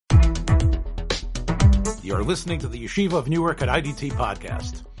You're listening to the Yeshiva of Newark at IDT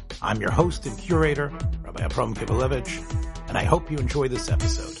podcast. I'm your host and curator, Rabbi Abram Kibalevich, and I hope you enjoy this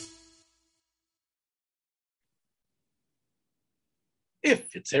episode.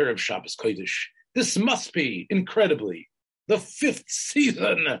 If it's Erev Shabbos Kodesh, this must be, incredibly, the 5th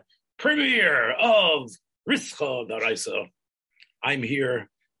season premiere of Rischa D'Oraisa. I'm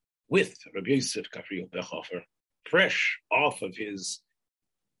here with Rabbi Yosef Kafriel Bechhofer, fresh off of his,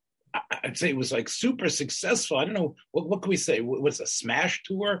 I'd say it was like super successful. I don't know, what can we say? What's a smash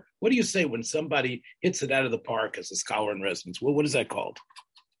tour? What do you say when somebody hits it out of the park as a scholar in residence? What is that called?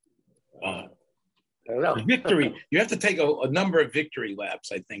 I don't know. Victory. You have to take a number of victory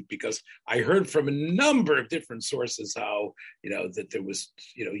laps, I think, because I heard from a number of different sources how, that there was,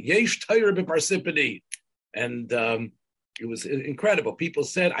 Yesh Torah b'Parsipani. And it was incredible. People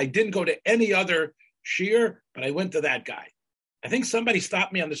said, I didn't go to any other shiur, but I went to that guy. I think somebody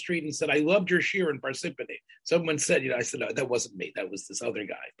stopped me on the street and said, I loved your shiur in Parsipani. Someone said, I said, no, that wasn't me. That was this other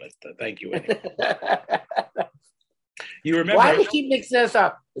guy. But thank you anyway. You remember? Why do you keep mixing this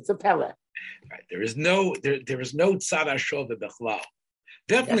up? It's a Pella. Right. There is no tzad hashova bechlal.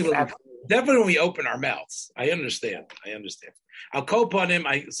 Definitely when we open our mouths. I understand. I'll cope on him.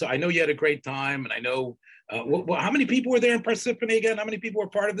 So I know you had a great time, and I know how many people were there in Parsipani again? How many people were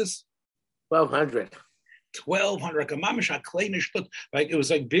part of this? 1,200. 1,200. Like it was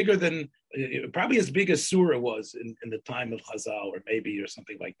like bigger than, probably as big as Surah was in the time of Chazal, or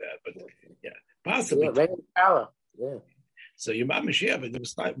something like that. But yeah, possibly. Yeah, Pella. Yeah. So your mamish, yeah, but it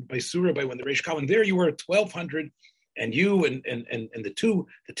was not by Surah, by when the Reish Kalman there, you were at 1,200, and you and the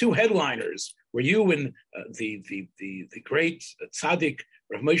two headliners were you and the great tzaddik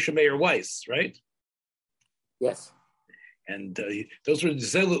Rav Moshe Meir Weiss, right? Yes. And those were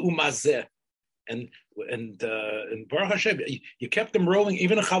Zela Umazeh, and Baruch Hashem, you kept them rolling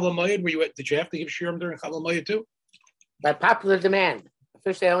even in Chol Hamoed. Did you have to give shiurim during Chol Hamoed too? By popular demand.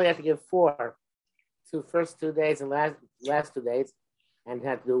 Officially, I only had to give 4. First 2 days and last 2 days, and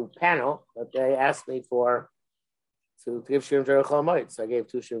had to do panel, but they asked me to give shiurim during Chol Hamoed, so I gave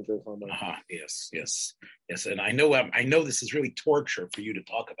 2 shiurim during Chol Hamoed. Yes, and I know this is really torture for you to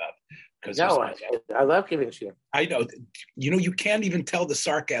talk about, because I love giving shiurim. I know, you can't even tell the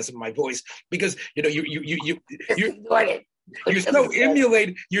sarcasm in my voice, because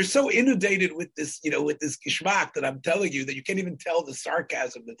you're so inundated with this, with this geschmack that I'm telling you that you can't even tell the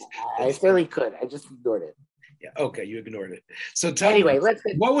sarcasm. I really could. I just ignored it. Yeah. Okay. You ignored it. So anyway,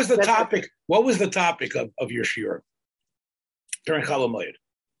 what was the topic? What was the topic of your shiur during Chol Hamoed?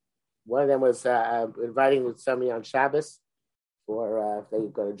 One of them was inviting somebody on Shabbos for if they're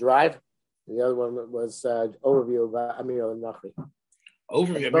going to drive. And the other one was overview of Amir al-Nachri.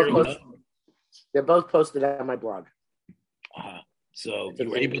 They're both posted on my blog. So you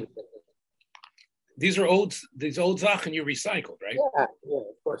were able. These old Zachen you recycled, right? Yeah,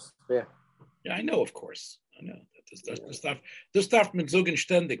 of course. Yeah, I know, of course. I know. Das darf man sagen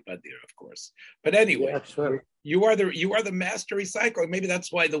ständig bei dir, of course. But anyway, yeah, sure. you are the master recycler. Maybe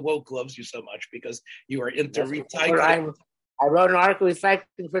that's why the woke loves you so much, because you are into recycling. I wrote an article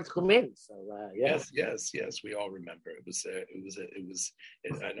recycling for Tchumen. So yes, we all remember. It was. I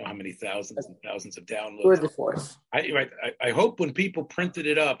don't know how many thousands and thousands of downloads. Tour de force. I hope when people printed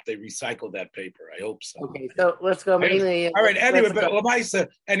it up, they recycled that paper. I hope so. Okay, so let's go. All right.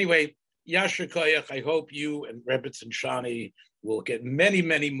 Anyway, Yasher Koyach, I hope you and Rebitz and Shani will get many,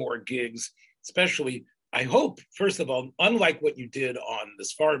 many more gigs. Especially, I hope, first of all, unlike what you did on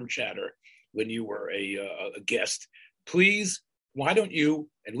this Farm Chatter when you were a guest. Please, why don't you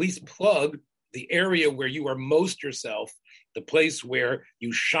at least plug the area where you are most yourself, the place where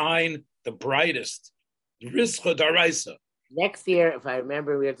you shine the brightest. Rischa D'Oraisa. Next year, if I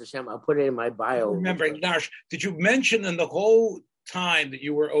remember, I'll put it in my bio. Remember, Nash, did you mention in the whole time that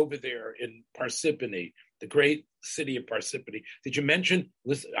you were over there in Parsipani, the great city of Parsipani, did you mention,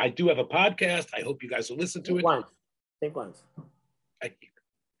 listen, I do have a podcast. I hope you guys will listen to it. Think once.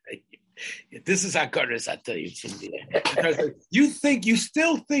 This is Hakaras, I tell you. Because you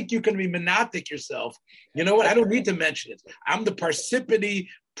still think you can be monotic yourself. You know what? I don't need to mention it. I'm the Parsipani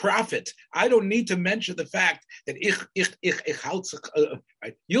prophet. I don't need to mention the fact that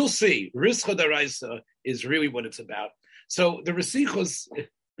you'll see. Rischa D'Oraisa is really what it's about. So the Resichos,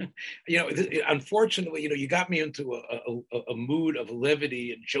 unfortunately, you got me into a mood of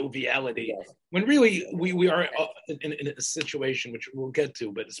levity and joviality, yes, when really we are in a situation which we'll get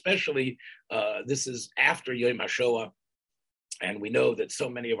to, but especially this is after Yom HaShoah, and we know that so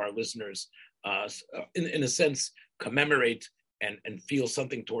many of our listeners, in a sense, commemorate and feel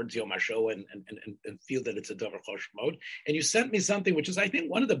something towards Yom HaShoah and feel that it's a Davar Chosh mode. And you sent me something which is, I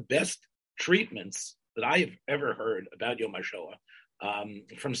think, one of the best treatments that I have ever heard about Yom HaShoah.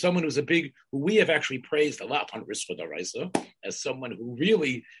 From someone who we have actually praised a lot on Rizcha D'Oraisa, as someone who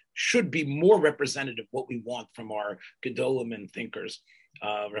really should be more representative of what we want from our Gedolim and thinkers.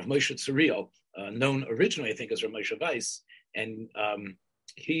 Rav Moshe Tzuriel, known originally, I think, as Rav Moshe Weiss, and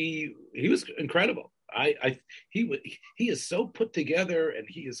he was incredible. He is so put together, and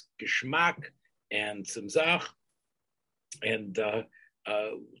he is geschmack and simzach. And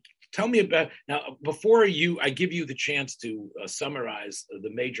tell me about now. Before I give you the chance to summarize the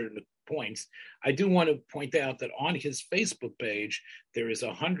major points, I do want to point out that on his Facebook page there is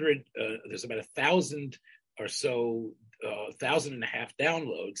there's about 1,000 or so, 1,500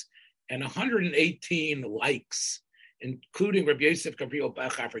 downloads, and 118 likes, including Rabbi Yosef Gabriel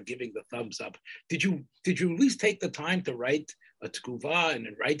Bachar for giving the thumbs up. Did you at least take the time to write a tkuva and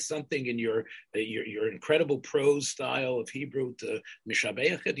write something in your incredible prose style of Hebrew to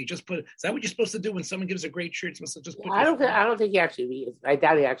mishabeach it? Is that what you're supposed to do when someone gives a great shirt? You're supposed to just put I don't think he actually reads. I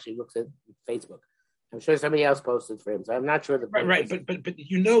doubt he actually looks at Facebook. I'm sure somebody else posted for him, so I'm not sure. Right. But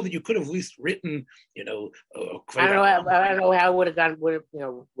you know that you could have at least written, I don't know how it would have gone. Would have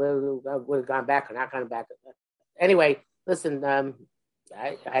gone back or not gone back. Anyway, listen. I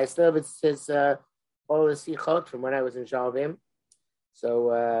still have his all the sichot from when I was in Shalvim.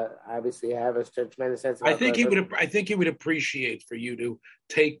 So obviously, I have a tremendous sense. I think he would appreciate for you to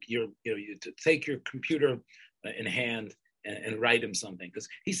take your computer in hand and write him something, because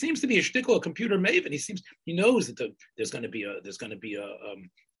he seems to be a shtickle, a computer maven. He knows that there's going to be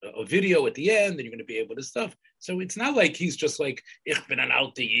a video at the end, and you're going to be able to stuff. So it's not like he's just like ich bin an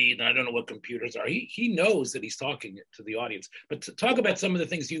alte Yid and I don't know what computers are. He knows that he's talking to the audience. But to talk about some of the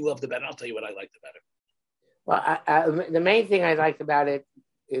things you loved about it, I'll tell you what I liked about it. Well, the main thing I liked about it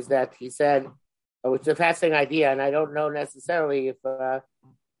is that he said, which is a fascinating idea, and I don't know necessarily if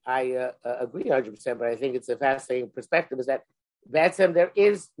I agree 100%, but I think it's a fascinating perspective, is that there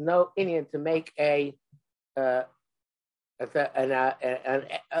is no Indian to make a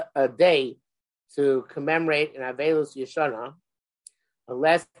day to commemorate an Avelus Yeshana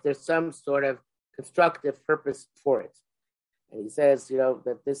unless there's some sort of constructive purpose for it. And he says,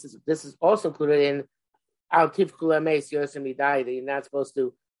 that this is also included in Al Tifkula Meis Yosemidai, that you're not supposed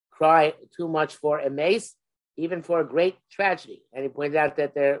to cry too much for a mace, even for a great tragedy. And he pointed out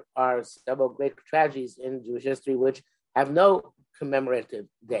that there are several great tragedies in Jewish history which have no commemorative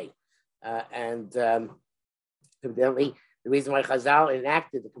day. Evidently, the reason why Chazal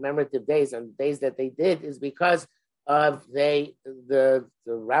enacted the commemorative days on the days that they did is because of the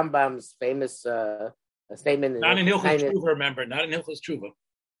Rambam's famous statement. Not in Hilchos Tshuva, remember? Not in Hilchos Tshuva.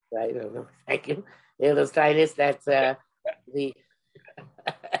 Right. Thank you. Hilchos Tainis, that's the.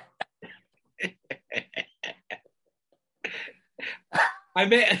 I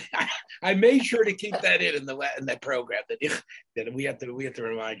made sure to keep that in that program that we have to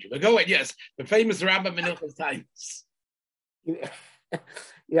remind you. But go ahead, yes, the famous Rambam in Hilchos Tainis.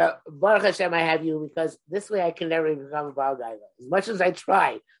 Baruch Hashem, I have you, because this way I can never become a Baal Gaiva. As much as I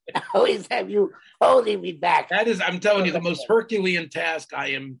try, I always have you holding me back. That is, I'm telling you, the most Herculean task I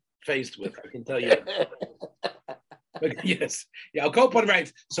am faced with. I can tell you. But yes, I'll go upon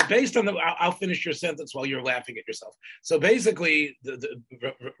right. So based on I'll finish your sentence while you're laughing at yourself. So basically,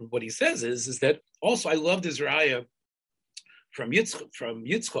 what he says is that also I loved his raya from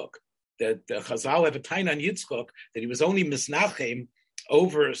Yitzchok, that Chazal have a tain on Yitzchok that he was only misnachem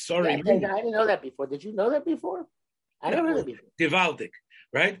over sorry. I didn't know that before. Did you know that before? I don't know that before. Givaldik,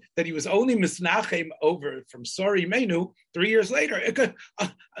 right? That he was only misnachem over from sorry menu 3 years later.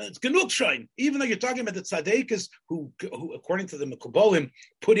 It's genug shine. Even though you're talking about the tzaddikas who according to the Mekubolim,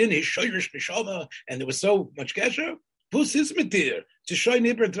 put in his shoyrish neshama, and there was so much gesher. Who's his medir to shoy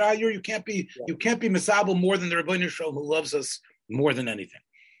nibur drayur? You can't be misabel more than the Rebbeinu Shalom, who loves us more than anything.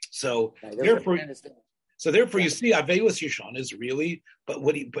 So therefore, you see, Avelus Yeshana is really, but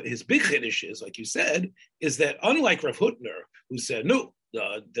his big chiddush is, like you said, is that unlike Rav Hutner, who said no,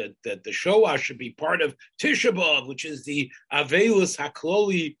 that the Shoah should be part of Tisha B'Av, which is the Avelus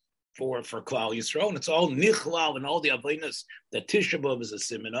Hakloli for Klal Yisrael, and it's all Nichlal and all the Avenas that Tisha B'Av is a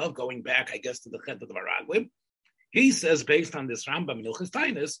siman of, going back, I guess, to the Chet of the Meraglim. He says, based on this Rambam in Hilchos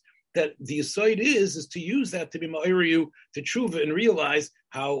Tainis, that the aside is to use that to be ma'iriu to tshuva and realize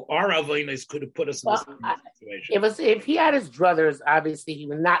how our avonos could have put us in this situation. If he had his druthers, obviously he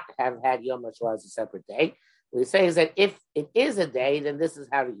would not have had Yom HaShoah as a separate day. What he's saying is that if it is a day, then this is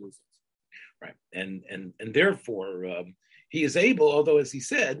how to use it. Right, and therefore he is able, although as he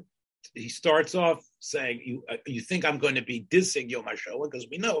said, he starts off saying, "You think I'm going to be dissing Yom HaShoah?" Because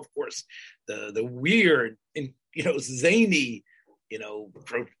we know, of course, the weird, zany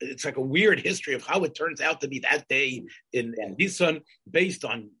it's like a weird history of how it turns out to be that day in Nisan, based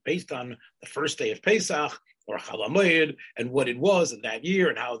on the first day of Pesach or Chol Hamoed, and what it was in that year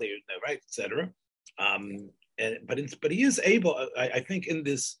and how they right, etc. But he is able, I think, in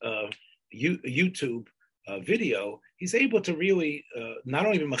this YouTube video, he's able to really not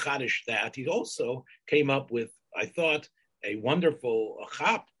only be machadish that, he also came up with, I thought, a wonderful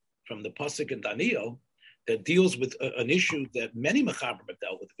chap from the Pasuk in Daniel that deals with an issue that many Mechaberim have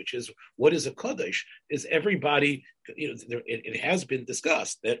dealt with, which is what is a Kodesh? Is everybody, it has been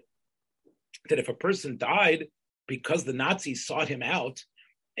discussed that if a person died because the Nazis sought him out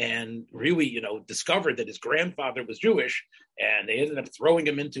and really, discovered that his grandfather was Jewish, and they ended up throwing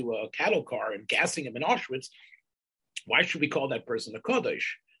him into a cattle car and gassing him in Auschwitz, why should we call that person a Kodesh?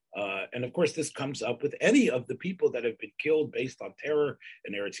 And of course, this comes up with any of the people that have been killed based on terror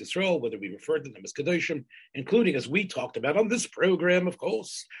in Eretz Yisrael, whether we refer to them as Kedoshim, including, as we talked about on this program, of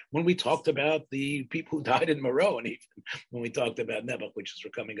course, when we talked about the people who died in Meron, and even when we talked about Nebuch, which is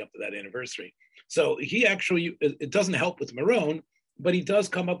we're coming up to that anniversary. So he actually, it doesn't help with Meron, but he does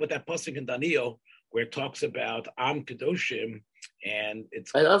come up with that pasuk in Daniel where it talks about Am Kedoshim, and it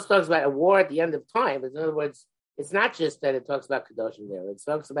also talks about a war at the end of time. In other words, it's not just that it talks about Kedoshim there. It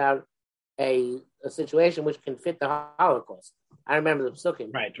talks about a situation which can fit the Holocaust. I remember the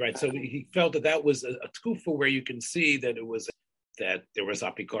psukim. Right. So he felt that was a tkufa where you can see that that there was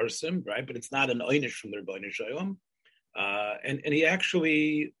apikorsim, right? But it's not an einish from the Rebbeinu Shalom. And he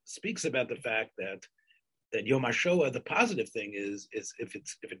actually speaks about the fact that Yom HaShoah, the positive thing is if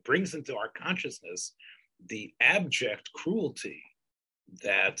it brings into our consciousness the abject cruelty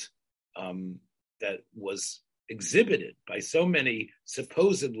that was exhibited by so many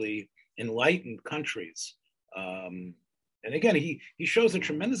supposedly enlightened countries. And again, he shows a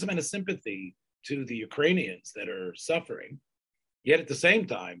tremendous amount of sympathy to the Ukrainians that are suffering. Yet at the same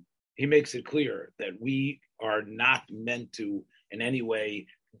time, he makes it clear that we are not meant to in any way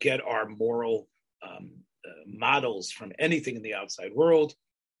get our moral models from anything in the outside world.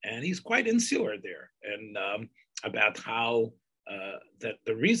 And he's quite insular there, and about how that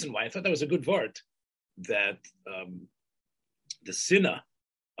the reason why I thought that was a good word, that the sinna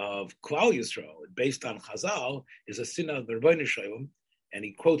of Klal Yisrael, based on Chazal, is a sinna of the Rebbeinu Shalom, and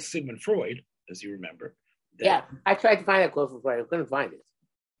he quotes Sigmund Freud, as you remember. Yeah, I tried to find that quote from Freud. I couldn't find it.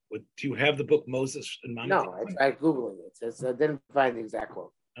 Do you have the book Moses and Mount? No, I tried Googling it. So I didn't find the exact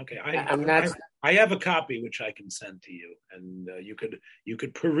quote. Okay, I have a copy which I can send to you, and you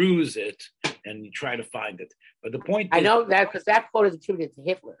could peruse it and try to find it. But the point I know that because that quote is attributed to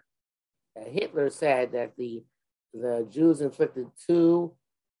Hitler. Hitler said that the Jews inflicted two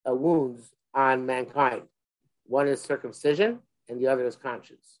wounds on mankind. One is circumcision, and the other is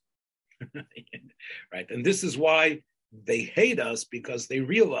conscience. Right, and this is why they hate us, because they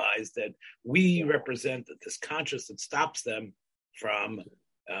realize that we represent this conscience that stops them from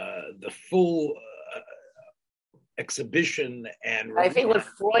the full exhibition. And I think what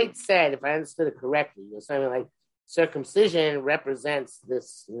Freud said, if I understood it correctly, was something like circumcision represents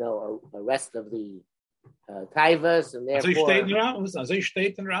this, arrest of the taivas, and therefore. So you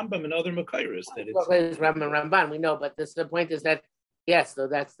state in Rambam and other Makairis that it's Ramban. We know, but the point is that yes, so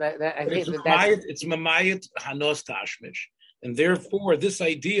that's that. I think it's mamayit hanos tashmish, and therefore this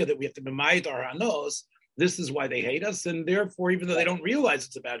idea that we have to mamayit our hanos. This is why they hate us, and therefore, even though they don't realize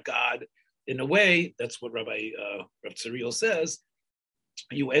it's about God, in a way, that's what Rav Tzuriel says,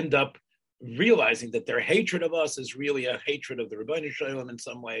 you end up realizing that their hatred of us is really a hatred of the Rebbeinu Shalom in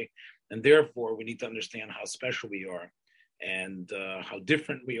some way, and therefore we need to understand how special we are and how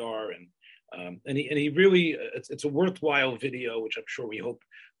different we are, and he really, it's a worthwhile video, which I'm sure we hope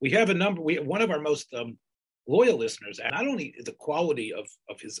we have one of our most loyal listeners, and not only the quality of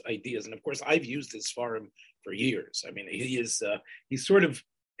his ideas, and of course I've used his forum for years. I mean, he sort of,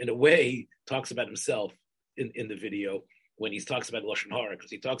 in a way, talks about himself in the video when he talks about Lashon Hara, because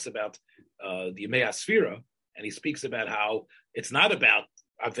he talks about the Yemei Asfira, and he speaks about how it's not about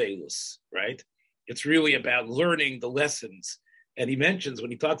Avelus, right? It's really about learning the lessons. And he mentions,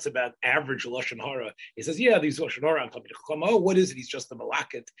 when he talks about average Lashon Hara, he says, yeah, these Lashon Hara, oh, what is it? He's just a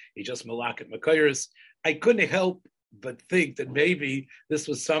Malakit. He's just Malakit Makairis. I couldn't help but think that maybe this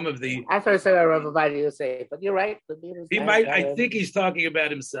was some of the... I thought I said Rav Ovadia to say, but you're right. I think he's talking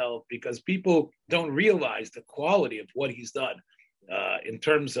about himself, because people don't realize the quality of what he's done in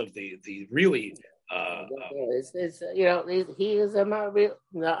terms of the really... he is a real...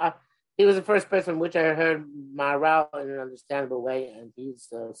 he was the first person which I heard Maharal in an understandable way, and he's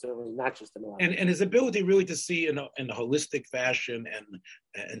certainly not just a Maharal. And his ability really to see in a holistic fashion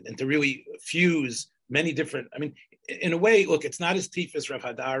and to really fuse many different. I mean, in a way, look, it's not as deep as Rav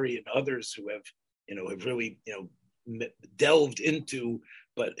Hadari and others who have really delved into,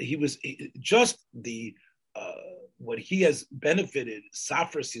 but just the what he has benefited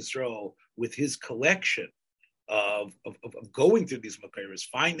Safras Yisrael with his collection of going through these Makairos,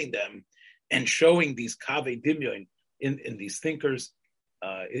 finding them, and showing these Kaveh Dimyon in these thinkers.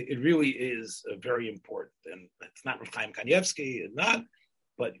 It really is very important, and it's not Rav Chaim Kanievsky,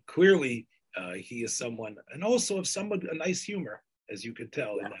 but clearly he is someone, and also of somewhat a nice humor, as you could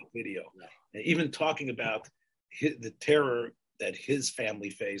tell in that video. And even talking about the terror that his family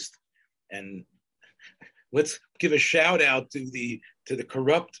faced, and let's give a shout out to the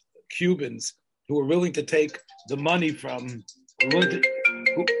corrupt Cubans who were willing to take the money from who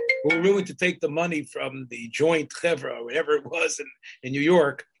were willing to take the money from the joint chevra, or whatever it was in New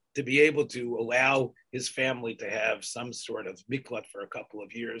York, to be able to allow his family to have some sort of miklat for a couple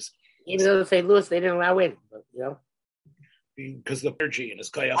of years. Even though in St. Louis they didn't allow in, because the clergy and his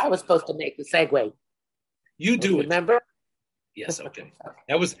kayach. I was supposed to make the segue. You do it. Remember? Yes. Okay.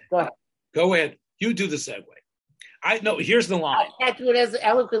 That was. Go ahead. Go ahead. You do the segue. Here's the line. I can't do it as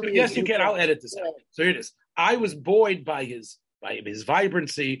eloquently. Yes, you can. I'll edit this out. So here it is. I was buoyed by his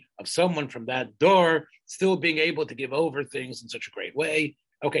vibrancy of someone from that door, still being able to give over things in such a great way.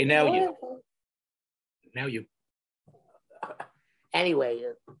 Okay, now you. Anyway,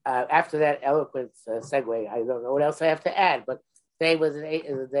 after that eloquent segue, I don't know what else I have to add, but today was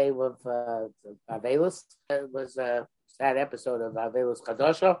the day of Avelus. It was a sad episode of Avelus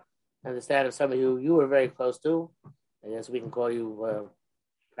Chadosha, and the sad of somebody who you were very close to. I guess we can call you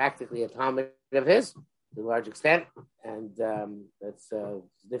practically a Talmud of his, to a large extent, and that's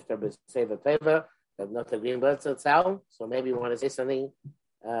Niftar B'Seva Teva, not the green blood cell. So maybe you want to say something.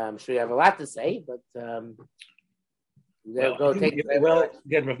 I'm sure you have a lot to say, but again,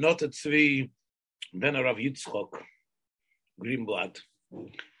 Rav Nota Tzvi Ben Rav Yitzchok Greenblatt.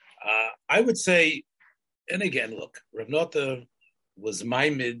 I would say, and again, look, Rav Nota was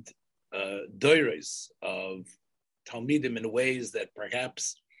Maimid Doires of Talmidim in ways that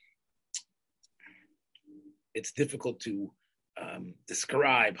perhaps it's difficult to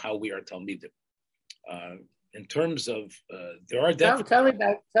describe how we are Talmidim. In terms of, there are definitely...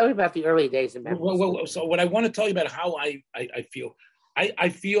 Tell me about the early days in Memphis. Well, so what I want to tell you about how I feel, I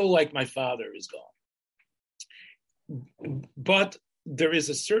feel like my father is gone. But there is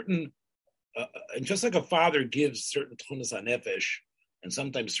a certain, and just like a father gives certain tunas hanefesh and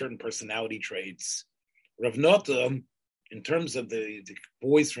sometimes certain personality traits, Rav Nota, in terms of the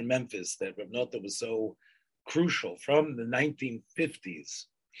boys from Memphis, that Rav Nota was so crucial from the 1950s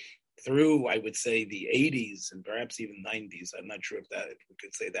through, I would say, the 80s and perhaps even 90s. I'm not sure if we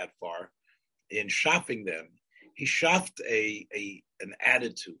could say that far. In shopping them, he shopped an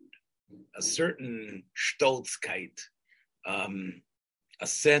attitude, a certain stolzkeit, a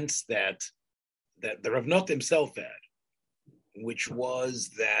sense that the Rav Nota himself had, which was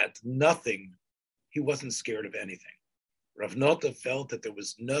that he wasn't scared of anything. Rav Nota felt that there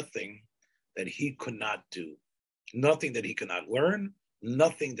was nothing that he could not do, nothing that he could not learn,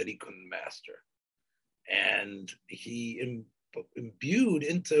 nothing that he couldn't master. And he imbued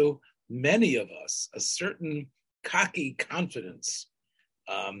into many of us a certain cocky confidence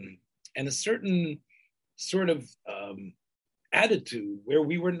and a certain sort of attitude where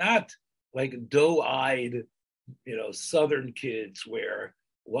we were not like doe-eyed, Southern kids where,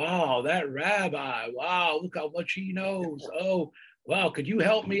 wow, that rabbi, wow, look how much he knows. Oh, wow, could you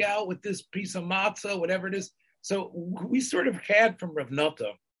help me out with this piece of matzah, whatever it is? So we sort of had from Rav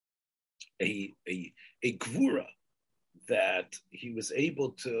Nota a gvura that he was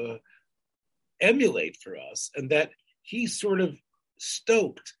able to emulate for us, and that he sort of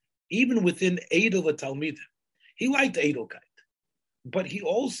stoked, even within Eidel Talmidim. He liked Edelkeit, but he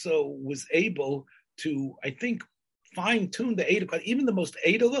also was able to, I think, fine-tune the Edelkeit. Even the most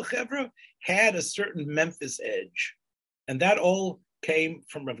Edel Chevra had a certain Memphis edge, and that all came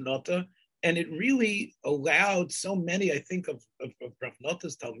from Rav Nota. And it really allowed so many, I think, of Rav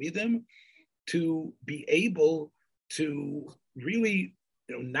Nota's Talmidim to be able to really,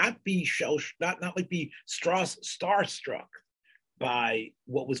 not be not be starstruck by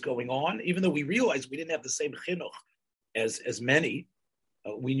what was going on, even though we realized we didn't have the same chinuch as many.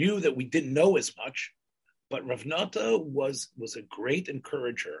 We knew that we didn't know as much, but Rav Nota was a great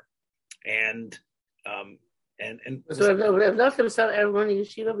encourager, and so Rav Nota himself ever won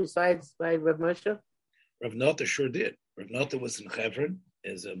yeshiva besides by Rav Moshe? Rav Nota sure did. Rav Nota was in Hebron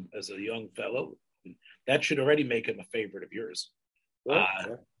as a young fellow. That should already make him a favorite of yours.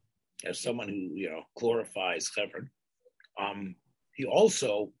 As someone who glorifies Hebron. He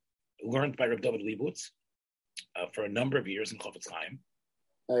also learned by Rav David Leibowitz for a number of years in Chofetz Chaim.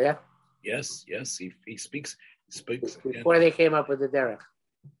 Oh yeah. Yes, he speaks Before they came up with the derech.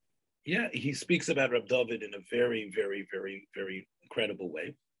 Yeah, he speaks about Rav David in a very, very, very, very incredible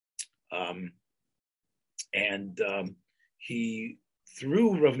way. He,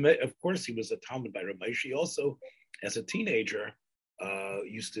 through Rav of course, he was a Talmud by Rav Moshe. He also, as a teenager,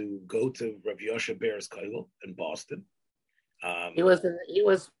 used to go to Rav Yosha Bear's Kollel in Boston. He was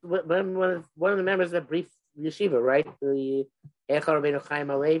one of the members of the brief yeshiva, right? The Echad Rabbeinu Chaim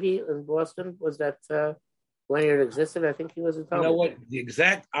Halevi in Boston. Was that when it existed? I think he was a Talmud. You know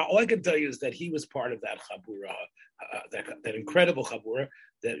what? All I can tell you is that he was part of that Chabura, that incredible Chabura.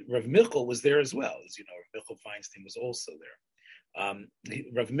 That Rav Michal was there as well. As you know, Rav Michal Feinstein was also there.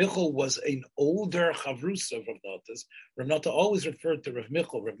 Rav Michal was an older Chavrusa of Rav Nota's. Rav Nota always referred to Rav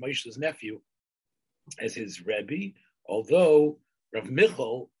Michal, Rav Moshe's nephew, as his Rebbe, although Rav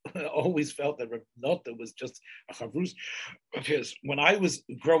Michal always felt that Rav Nota was just a Chavrus of his. When I was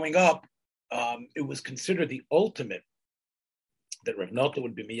growing up, it was considered the ultimate that Rav Nota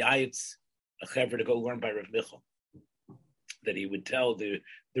would be miyayitz a chaver to go learn by Rav Michal. That he would tell the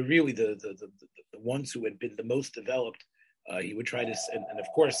ones who had been the most developed. He would try to, and of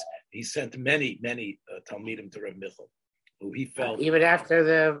course, he sent many talmidim to Rav Michal, who he felt even after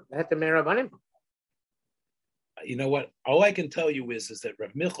the Merabanim. You know what? All I can tell you is that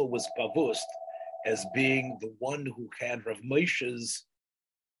Rav Michal was pavust as being the one who had Rav Moshe's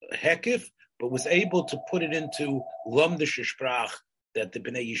hekif, but was able to put it into lamdische sprach that the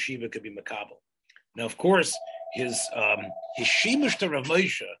Bnei Yeshiva could be makabel. Now, of course, his shimush to Rav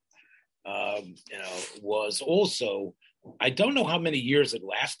Moshe, was also, I don't know how many years it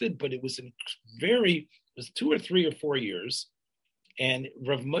lasted, but it was it was 2 or 3 or 4 years. And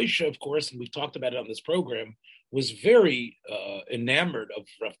Rav Moshe, of course, and we've talked about it on this program, was very enamored of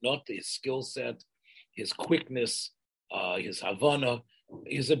Rav Nota, his skill set, his quickness, his havana,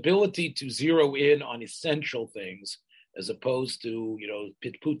 his ability to zero in on essential things as opposed to,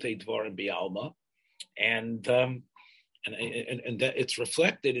 pitpute dvar and bialma. And that it's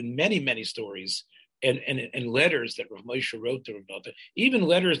reflected in many stories and letters that Rav Moshe wrote to Rav Nota, even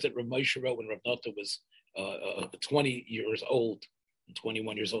letters that Rav Moshe wrote when Rav Nota was 20 years old,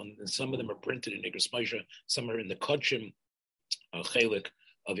 21 years old, and some of them are printed in Igros Moshe, some are in the Kachim Chelik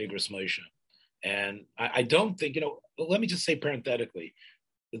of Igros Moshe. And I don't think, let me just say parenthetically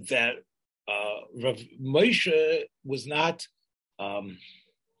that Rav Moshe was not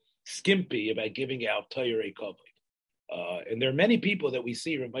skimpy about giving out Torah Kavod. And there are many people that we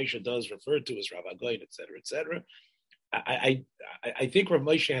see Rav Moshe does refer to as Rav Agoin, et cetera, et cetera. I think Rav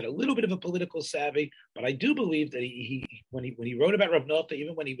Moshe had a little bit of a political savvy, but I do believe that he when he wrote about Rav Nota,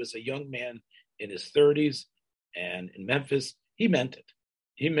 even when he was a young man in his 30s and in Memphis, he meant it.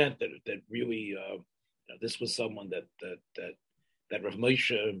 He meant that really this was someone that Rav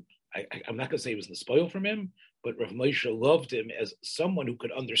Moshe. I'm not going to say he was the spoil from him, but Rav Moshe loved him as someone who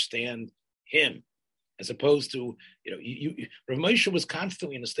could understand him, as opposed to Rav Moshe was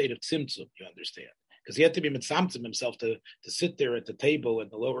constantly in a state of tzimtzum. You understand. Because he had to be mitzamtzim himself to sit there at the table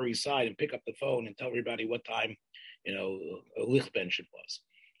at the Lower East Side and pick up the phone and tell everybody what time, a lichtbench it was.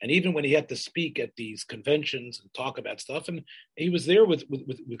 And even when he had to speak at these conventions and talk about stuff, and he was there with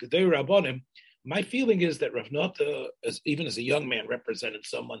Gedei Rabbanim, my feeling is that Rav Nota, even as a young man, represented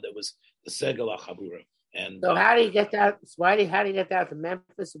someone that was the Segel HaChabura. And so how do you get that? How do you get that to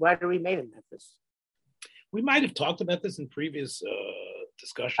Memphis? Why do we made in Memphis? We might have talked about this in previous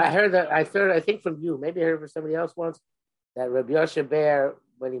discussions. I heard that. I think from you. Maybe I heard from somebody else once that Rabbi Yosha Bear,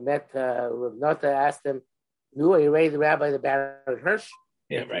 when he met Rav Nota, asked him, "Knew he raised the rabbi the Baron Hirsch?"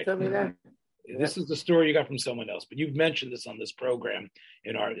 Yeah, right. Tell me that. This is the story you got from someone else, but you've mentioned this on this program.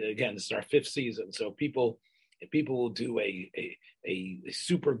 This is our 5th season, so if people will do a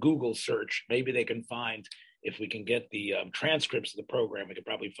super Google search, maybe they can find. If we can get the transcripts of the program, we could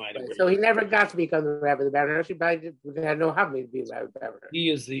probably find it. So he never got to become the rabbi of the Baron Hirsch. He had no hobby to be rabbi of the Baron Hirsch.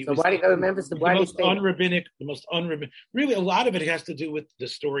 He is the. So why do you go to Memphis? The most unrabbinic. Really, a lot of it has to do with the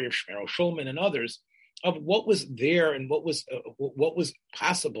story of Shmuel Shulman and others of what was there and what was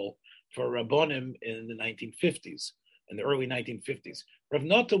possible for Rabbonim in the 1950s, in the early 1950s. Rav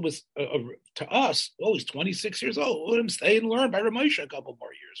Nota was, to us, he's 26 years old. Let him stay and learn by Rav Moshe a couple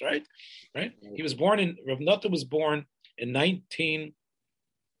more years, right? He was Rav Nota was born in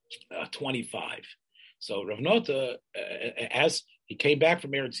 1925. So Rav Nota, as he came back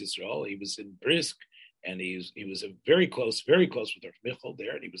from Eretz Yisrael, he was in Brisk, and he was very close with Rav Michal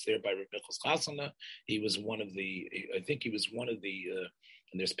there, and he was there by Rav Michal's chasana. He was one of the,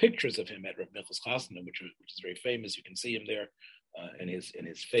 and there's pictures of him at Rav Michal's chasana, which is very famous. You can see him there and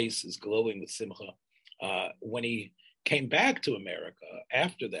his face is glowing with simcha. When he came back to America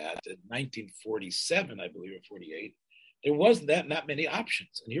after that in 1947, I believe, or 48, there wasn't not many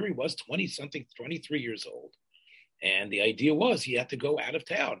options. And here he was, 23 years old. And the idea was he had to go out of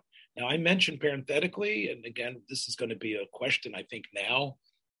town. Now, I mentioned parenthetically, and again, this is going to be a question, I think, now,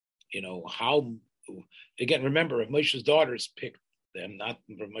 how, again, remember, Rav Moshe's daughters picked them, not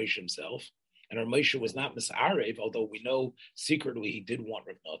Rav Moshe himself. And Rav Moshe was not Misarev, although we know secretly he did want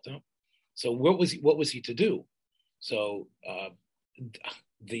Rav Nota. So what was he to do? So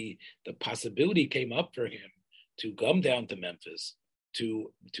the possibility came up for him to come down to Memphis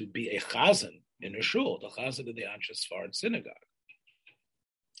to be a chazan in a shul, the chazan of the Anshe Sfard synagogue.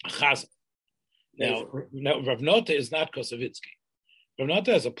 A chazan. Now, Rav Nota is not Kosovitsky. Rav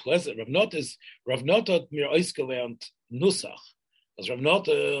Nota has a pleasant. Rav Nota mir oisgelernt Nusach. As Rav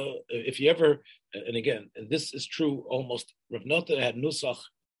Nota, if you ever, and again, and this is true almost, Rav Nota had Nusach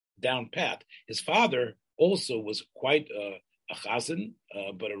down pat. His father also was quite a chazan,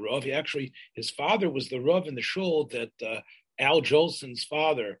 but a rav. His father was the rav in the shul that Al Jolson's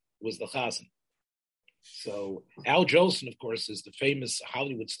father was the chazan. So Al Jolson, of course, is the famous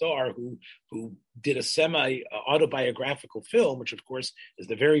Hollywood star who did a semi-autobiographical film, which, of course, is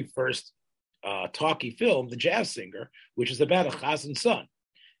the very first talkie film, The Jazz Singer, which is about a chazan's son.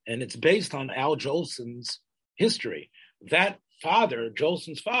 And it's based on Al Jolson's history. That father,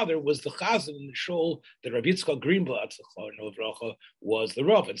 Jolson's father, was the chazan in the shul that Rabbi Yitzchak Greenblatt was the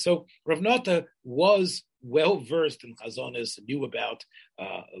rav. And so Rav Nota was well-versed in chazonis and knew about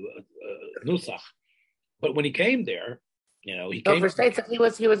Nusach. But when he came there, he came. For states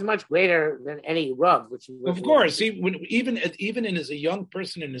he was much greater than any rav, which he was. Of course, even as a young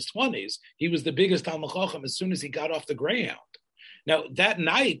person in his 20s, he was the biggest Talmid Chacham as soon as he got off the Greyhound. Now that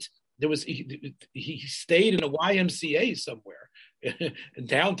night he stayed in a YMCA somewhere in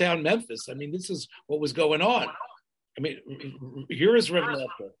downtown Memphis. I mean, this is what was going on. I mean, here is Rav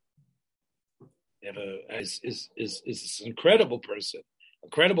Nota. Is this incredible person,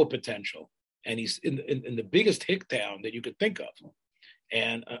 incredible potential. And he's in the biggest hick town that you could think of.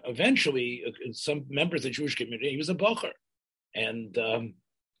 And eventually, some members of the Jewish community, he was a bocher. And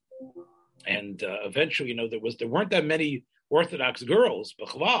eventually, there weren't that many Orthodox girls,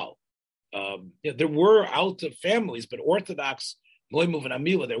 b'chval. There were out of families, but Orthodox, Moimuv and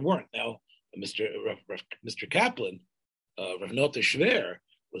Amila, there weren't. Now, Mr. Kaplan, Rav Nota Shver,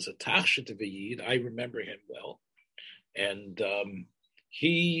 was a Tachshit of a Yid. I remember him well. And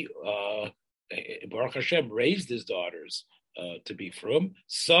he... Baruch Hashem raised his daughters to be frum,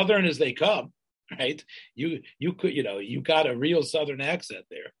 Southern as they come, right? You got a real Southern accent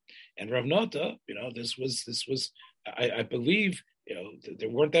there. And Rav Nota, this was, I believe, there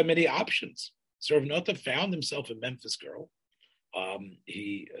weren't that many options. So Rav Nota found himself a Memphis girl.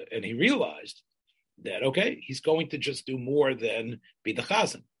 He realized that, okay, he's going to just do more than be the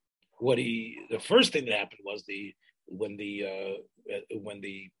chazan. The first thing that happened was when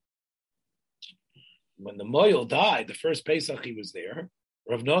the Moyel died, the first Pesach he was there,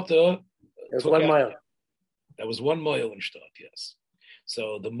 Rav Nota. There's one Moyel. That was one Moyel in Shtut, yes.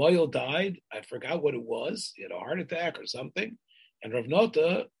 So the Moyel died. I forgot what it was. He had a heart attack or something. And Rav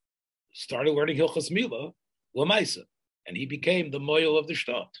Nota started learning Hilchos Mila, Lamaisa. And he became the Moyel of the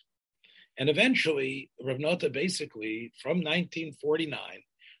Shtut. And eventually, Rav Nota basically, from 1949,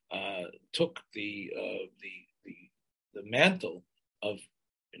 took the mantle of,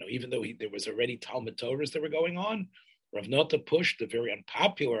 even though there was already Talmud Torahs that were going on, Rav Nota pushed the very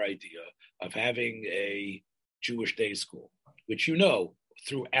unpopular idea of having a Jewish day school, which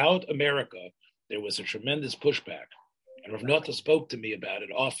throughout America, there was a tremendous pushback. And Rav Nota spoke to me about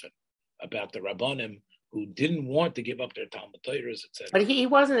it often, about the Rabbanim who didn't want to give up their Talmud Torahs, etc. But he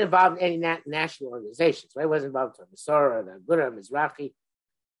wasn't involved in any national organizations, right? He wasn't involved in the Masorah, the Agudah, Mizrahi.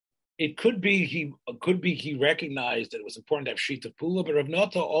 It could be he recognized that it was important to have Shita Pula, but Rav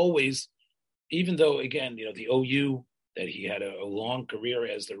Nota always, even though, again, the OU, that he had a long career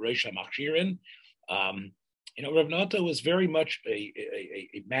as the Rosh HaMachshirin, Rav Nota was very much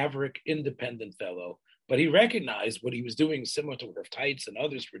a maverick, independent fellow, but he recognized what he was doing, similar to what Rav Teitz and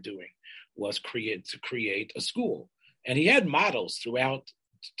others were doing, was to create a school. And he had models throughout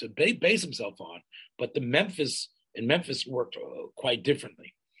to base himself on, but in Memphis worked quite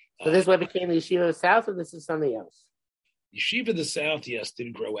differently. So this is what became the Yeshiva of the South, or this is something else? Yeshiva of the South, yes,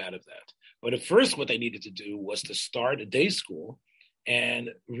 didn't grow out of that. But at first, what they needed to do was to start a day school.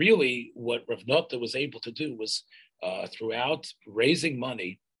 And really, what Rav Nota was able to do was, throughout raising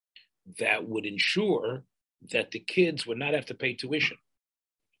money that would ensure that the kids would not have to pay tuition.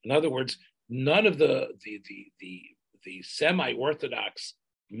 In other words, none of the the semi-Orthodox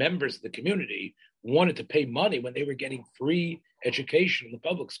members of the community wanted to pay money when they were getting free education in the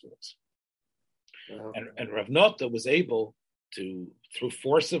public schools. And Rav Nota was able to, through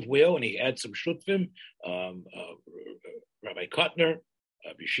force of will, and he had some shutfim, Rabbi Kutner,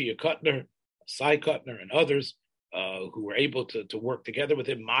 Bishia Kutner, Sai Kutner, and others who were able to work together with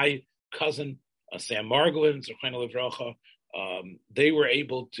him. My cousin, Sam Margolin, they were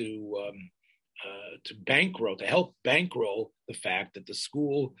able to help bankroll the fact that the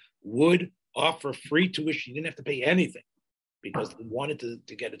school would offer free tuition. You didn't have to pay anything because they wanted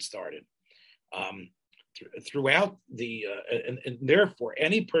to get it started. Throughout the, and therefore,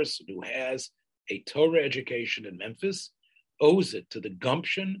 any person who has a Torah education in Memphis owes it to the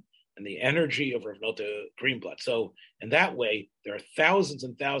gumption and the energy of Rav Nota Greenblatt. So in that way, there are thousands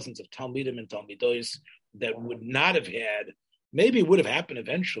and thousands of Talmidim and Talmidos that would not have had, maybe it would have happened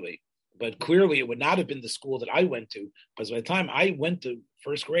eventually, but clearly it would not have been the school that I went to, because by the time I went to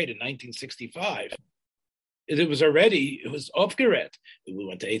first grade in 1965, it was aufgerät. We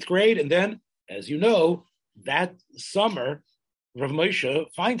went to 8th grade, and then, as you know, that summer, Rav Moshe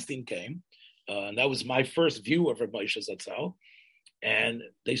Feinstein came, and that was my first view of Rav Moshe Zatzal, and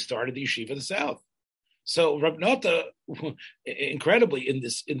they started the Yeshiva of the South. So Rav Nota, incredibly, in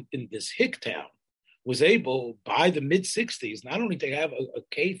this hick town, was able, by the mid-'60s, not only to have a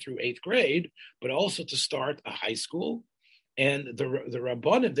K through 8th grade, but also to start a high school. And the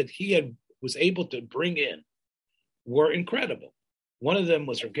Rabbanim that he was able to bring in were incredible. One of them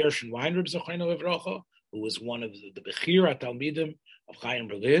was Rav Gershon Weinreb, Zechayno Levracha, who was one of the Bechira Talmidim of Chaim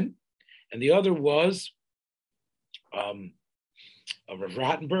Berlin. And the other was Rav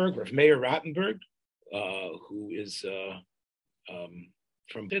Rottenberg, Rav Meir Rottenberg, who is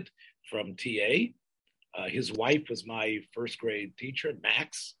from TA. His wife was my first grade teacher,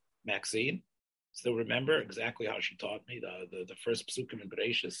 Maxine. Still remember exactly how she taught me the first psukim in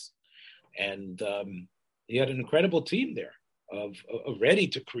Bereshis. And he had an incredible team there of ready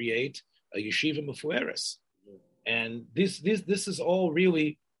to create a yeshiva mefueres. And this is all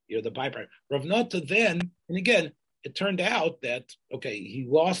really, the byproduct. Rav Nota then, and again, it turned out that, he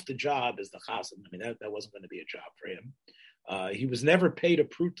lost the job as the chassan. I mean, that wasn't going to be a job for him. He was never paid a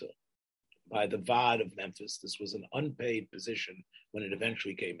pruta by the Vaad of Memphis. This was an unpaid position when it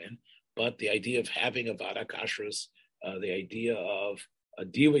eventually came in. But the idea of having a Vada Kashrus, the idea of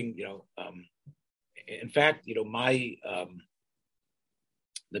dealing, in fact, my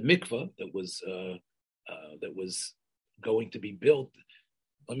the mikveh that was going to be built.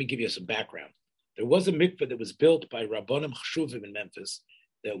 Let me give you some background. There was a mikveh that was built by Rabbanim Chshuvim in Memphis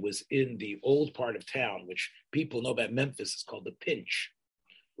that was in the old part of town, which people know about Memphis. It's called the Pinch,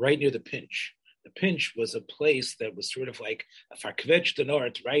 right near the Pinch. The Pinch was a place that was sort of like a Farkvetch de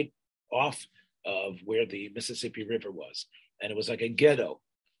Nord, right off of where the Mississippi River was. And it was like a ghetto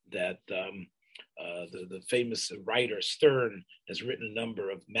that the famous writer Stern has written a number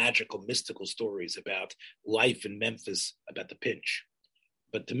of magical, mystical stories about life in Memphis, about the Pinch.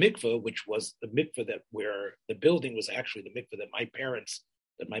 But the mikveh, which was the mikveh where the building was actually the mikveh that my parents,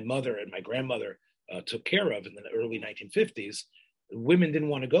 that my mother and my grandmother took care of in the early 1950s, women didn't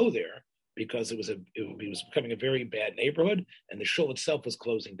want to go there because it was becoming a very bad neighborhood, and the shul itself was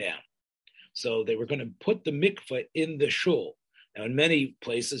closing down. So they were going to put the mikveh in the shul. Now, in many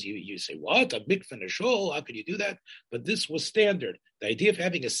places, you say, what, a mikveh in a shul? How could you do that? But this was standard. The idea of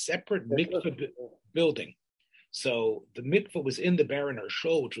having a separate mikveh building. So the mikveh was in the Baron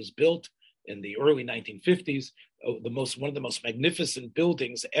Shul, which was built in the early 1950s, one of the most magnificent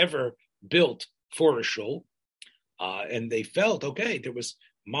buildings ever built for a shul. And they felt, there was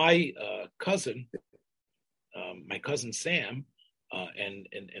my cousin Sam, and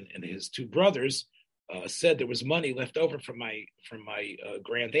his two brothers said there was money left over from my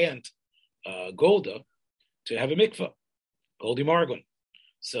grand aunt Golda to have a mikveh, Goldie Margolin.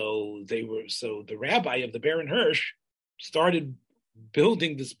 So the rabbi of the Baron Hirsch started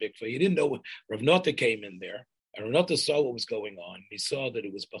building this mikveh. He didn't know. Rav Nota came in there, and Rav Nota saw what was going on. He saw that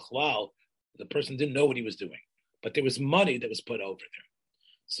it was bachlal. The person didn't know what he was doing, but there was money that was put over there.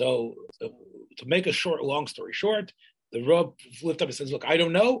 So to make a long story short, the Rav lifted up and says, "Look, I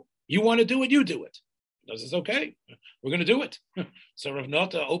don't know. You want to do it, you do it." He says, "Okay, we're going to do it." So Rav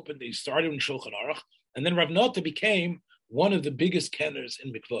Nota he started in Shulchan Aruch, and then Rav Nota became one of the biggest kenners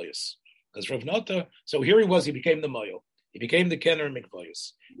in mikvayos. Because Rav Nota, so here he became the moyo. He became the kenner in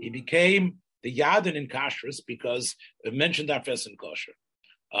mikvayos. He became the yadin in kashrus because it mentioned Afes and kosher.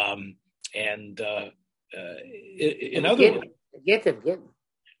 In other words, get it.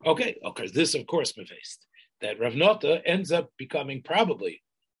 Okay. This, of course, mefaced that Rav Nota ends up becoming probably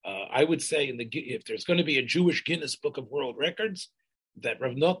I would say if there's going to be a Jewish Guinness Book of World Records, that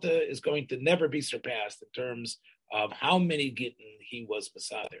Rav Nota is going to never be surpassed in terms of how many Gittin he was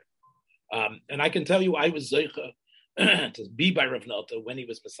Masader. And I can tell you, I was Zeicha to be by Rav Nota when he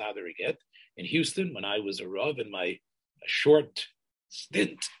was Masader Get in Houston, when I was a Rav in my short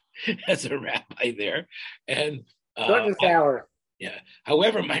stint as a rabbi there. And yeah.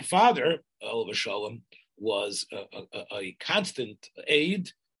 However, my father, Oliver Shalom, was a constant aid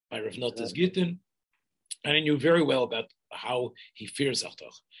by Rav Nota's Gittin, and I knew very well about how he fears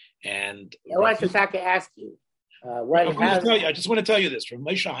Achtoch. And I want to ask you, I just want to tell you this from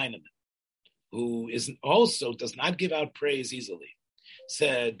Moshe Heinemann, who does not give out praise easily,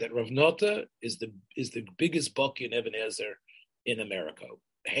 said that Rav Nota is the biggest Baki in Even HaEzer in America,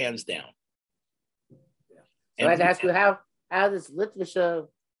 hands down. So I'd ask you how this Litvisha,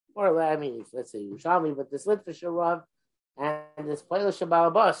 let's say Yerushalmi, but this Litvisha Rav and this Pleilisha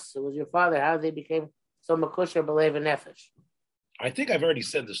Balabas, who was your father, how they became so Makusher Belev and Nefesh. I think I've already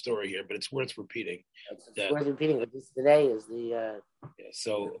said the story here, but it's worth repeating. It's worth repeating. But this today is the.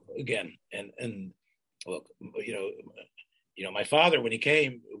 So again, and look, my father when he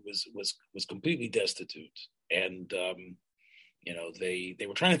came was completely destitute, and they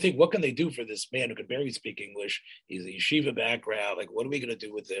were trying to think what can they do for this man who could barely speak English. He's a yeshiva background. Like, what are we going to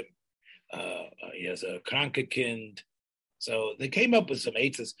do with him? He has a kranke kind. So they came up with some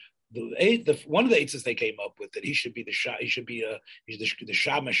eitzes. One of the eitzes they came up with that he's the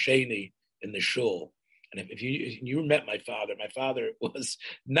Shama Sheni in the shul. And if you met my father was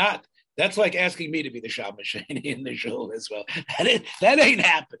not. That's like asking me to be the Shama Sheni in the shul as well. That ain't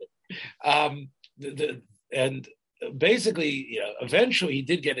happening. And basically, eventually he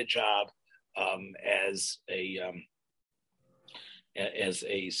did get a job as a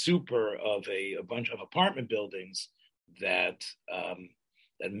super of a bunch of apartment buildings that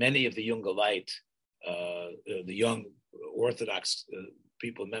many of the young Galite, the young Orthodox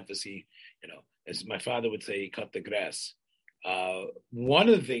people in Memphis, as my father would say, he cut the grass. One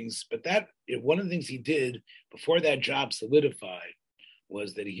of the things he did before that job solidified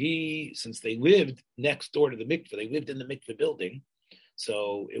was that since they lived next door to the mikveh, they lived in the mikveh building,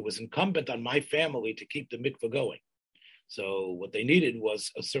 so it was incumbent on my family to keep the mikveh going. So what they needed was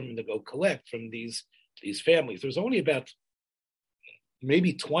a sermon to go collect from these families. There was only about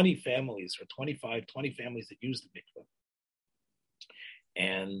maybe 20 families or 20 families that used the mikveh.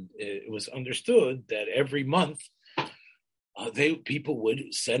 And it was understood that every month people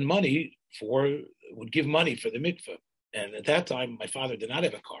would give money for the mikveh. And at that time, my father did not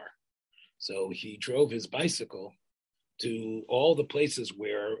have a car. So he drove his bicycle to all the places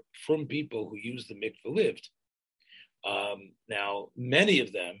where from people who used the mikveh lived. Now, many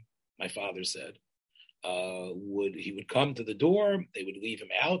of them, my father said, he would come to the door, they would leave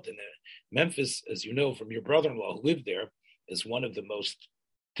him out. And Memphis, as you know from your brother-in-law who lived there, is one of the most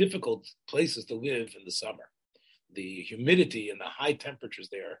difficult places to live in the summer. The humidity and the high temperatures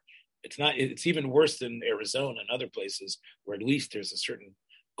there, it's even worse than Arizona and other places where at least there's a certain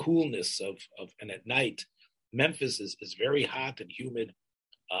coolness and at night, Memphis is very hot and humid.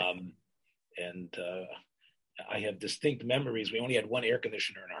 I have distinct memories. We only had one air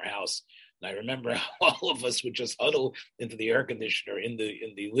conditioner in our house. And I remember all of us would just huddle into the air conditioner in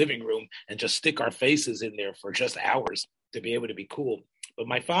the living room and just stick our faces in there for just hours to be able to be cool. But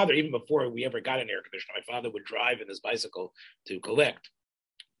my father, even before we ever got an air conditioner, my father would drive in his bicycle to collect.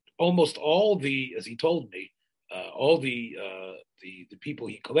 Almost all as he told me, all the people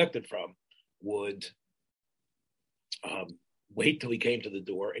he collected from would wait till he came to the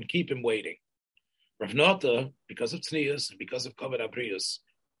door and keep him waiting. Rav Nota, because of tznius and because of kavod abrius,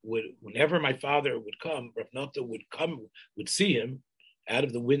 whenever my father would come, Rav Nota would see him out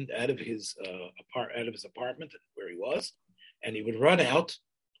of his apartment where he was, and he would run out,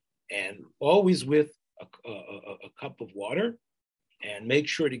 and always with a cup of water, and make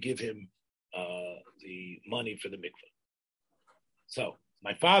sure to give him the money for the mikveh. So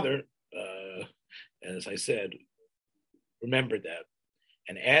my father, as I said, remembered that,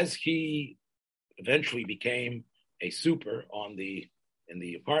 and as he eventually became a super in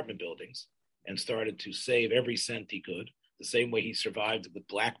the apartment buildings and started to save every cent he could, the same way he survived with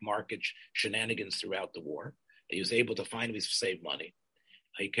black market shenanigans throughout the war. He was able to finally save money.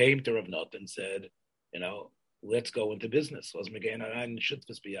 He came to Rav Nota and said, let's go into business.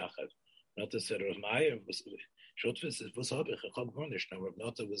 Nota said, Rav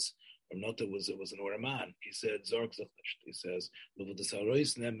Nota was an Oraman. He said, he says, I'm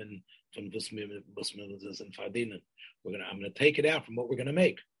going to take it out from what we're going to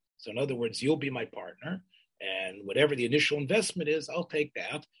make. So in other words, you'll be my partner and whatever the initial investment is, I'll take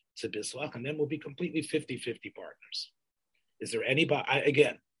that to Bislach, and then we'll be completely 50-50 partners. Is there anybody,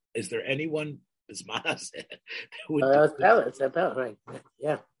 again, is there anyone, as Mana said, It's a Pella, right?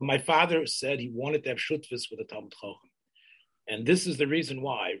 Yeah. My father said he wanted to have shutfus with a Talmud Chacham. And this is the reason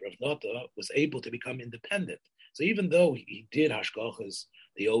why Rav Nota was able to become independent. So even though he did hashgachas,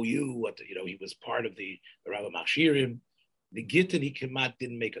 the OU, he was part of the Rabbi Machshirim, the Gittin he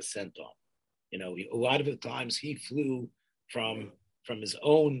didn't make a cent on. A lot of the times he flew from his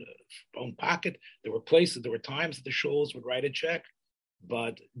own pocket. There were times that the shuls would write a check,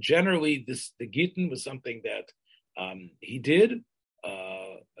 but generally the Gittin was something that he did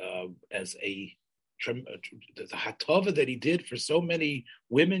as the hatava that he did for so many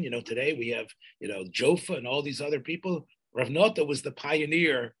women. Today we have Jofa and all these other people. Rav Nota was the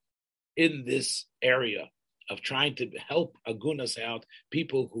pioneer in this area of trying to help agunas out,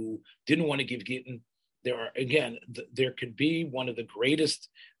 people who didn't want to give gittin. There could be one of the greatest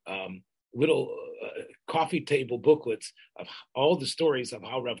little coffee table booklets of all the stories of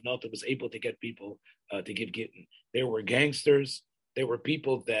how Rav Nota was able to get people to give gittin. There were gangsters. There were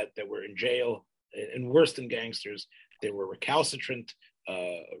people that were in jail, and worse than gangsters. There were recalcitrant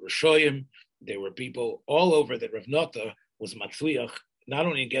Rishoyim. There were people all over that Rav Nota was matzliach, not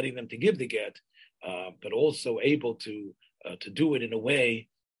only in getting them to give the get, but also able to do it in a way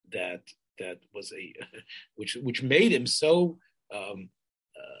that was which made him so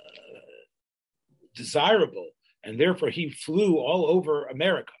desirable, and therefore he flew all over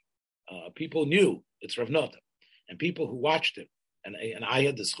America. People knew it's Rav Nota, and people who watched him, and I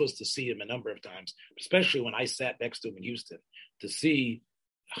had the chus to see him a number of times, especially when I sat next to him in Houston, to see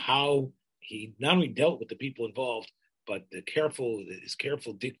how he not only dealt with the people involved, but his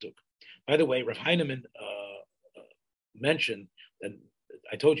careful diktuk. By the way, Rav Heinemann mentioned that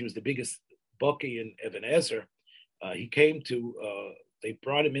I told you he was the biggest Bucky in Even Ezer. He came to, they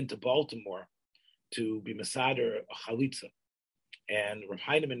brought him into Baltimore to be Masader Chalitza. And Rav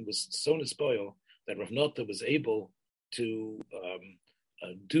Heinemann was so nespoil that Rav Nota was able to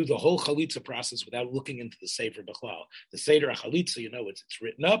do the whole Chalitza process without looking into the Sefer Bechlal. The Seder Chalitza, it's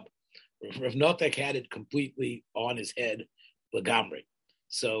written up. Rav Nota had it completely on his head, Lagamri.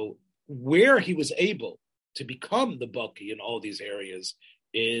 So where he was able to become the Bucky in all these areas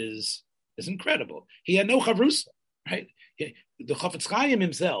is incredible. He had no chavrusa, right? The Chafetz Chaim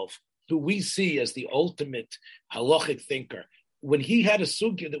himself, who we see as the ultimate halachic thinker, when he had a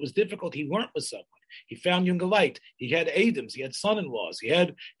sugya that was difficult, he learned with someone. He found Yungalite. He had Adams. He had son-in-laws. He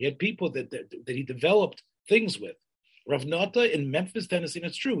had people that he developed things with. Rav Nota in Memphis, Tennessee, and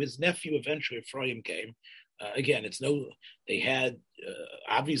it's true, his nephew eventually, Ephraim, came. They had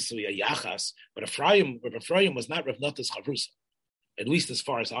obviously a yachas, but Ephraim was not Rav Nota's chavrusa, at least as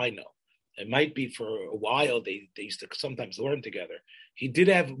far as I know. It might be for a while, they used to sometimes learn together. He did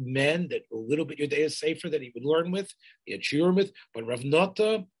have men that a little bit Yudea Sefer that he would learn with, he had shiurim with, but Rav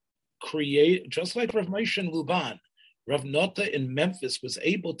Nota just like Rav Moshe and Luban, Rav Nota in Memphis was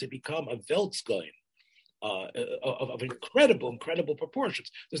able to become a Weltzgoin of incredible proportions.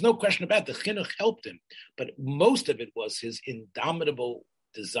 There's no question about it. The chinuch helped him, but most of it was his indomitable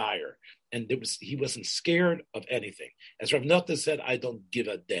desire, and he wasn't scared of anything. As Rav Nota said, "I don't give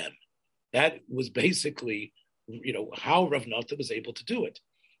a damn." That was basically, how Rav Nota was able to do it,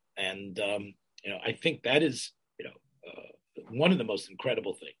 and I think that is, one of the most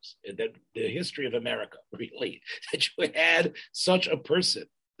incredible things that the history of America, really, that you had such a person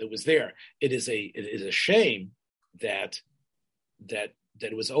that was there. It is a shame that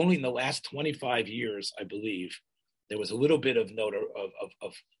it was only in the last 25 years, I believe, there was a little bit of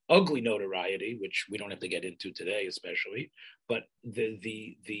ugly notoriety, which we don't have to get into today, especially. But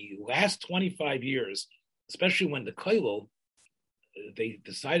the last 25 years, especially when the kollel, they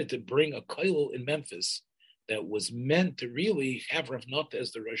decided to bring a kollel in Memphis that was meant to really have Rav Nota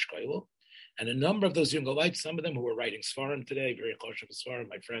as the Rosh Kollel. And a number of those Yungalites, some of them who are writing Svarim today, very Choshev Svarim,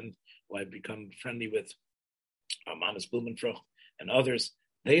 my friend, who I've become friendly with, Manas Blumenfrucht, and others,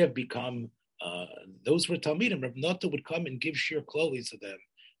 they have become, those were Talmidim. Rav Nota would come and give shir kloli to them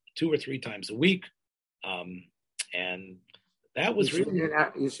 2 or 3 times a week. And that was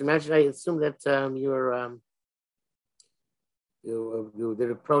you should mention, I assume that you did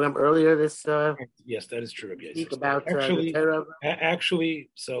a program earlier this. Yes, that is true. Yes. Speak about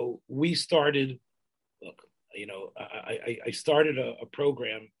actually, so we started. Look, I started a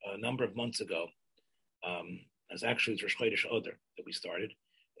program a number of months ago. It's actually Rosh Chodesh Oder that we started.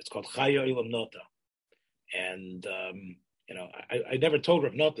 It's called Chaya Olam Nota, and I never told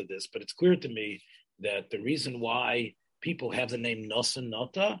Rav Nota this, but it's clear to me that the reason why people have the name Nosa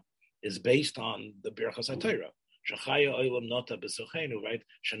Nota is based on the Birchas HaTorah. Shechaya olam nota b'seichenu, right?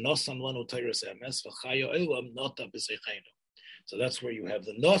 Shenosan lanu Torahs emes, v'chaya olam nota b'seichenu. So that's where you have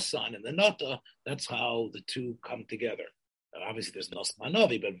the nosan and the nota. That's how the two come together. Now, obviously, there's nos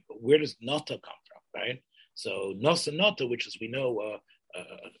manavi, but where does nota come from, right? So nos and nota, which is we know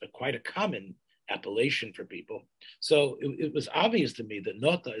quite a common appellation for people. So it was obvious to me that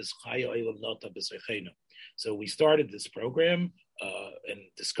nota is chaya olam nota b'seichenu. So we started this program and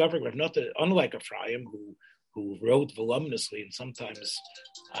discovering Rav Nota, unlike Ephraim, who wrote voluminously and sometimes,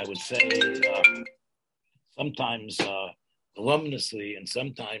 I would say, sometimes voluminously and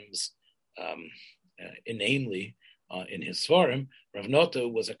sometimes inanely in his Svarim, Rav Nota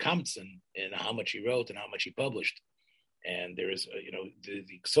was a kamtzin in how much he wrote and how much he published. And there is,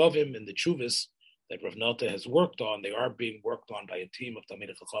 the Ksovim and the Chuvas that Rav Nota has worked on, they are being worked on by a team of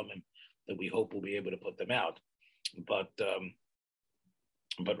Talmidei Chachamim that we hope will be able to put them out. But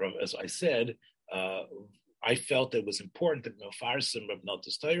as I said, I felt it was important that Mefarsim Rav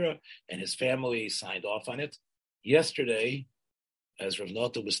Nota's Torah and his family signed off on it. Yesterday, as Rav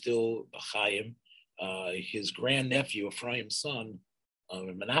Nota was still B'chaim, his grandnephew, Ephraim's son,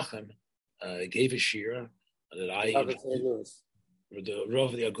 Menachem, gave a shir that the Rav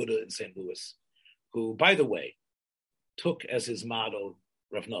of the Aguda in St. Louis, who, by the way, took as his model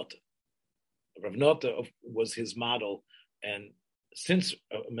Rav Nota. Rav Nota was his model, and since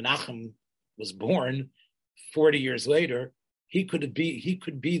Menachem was born 40 years later, he could be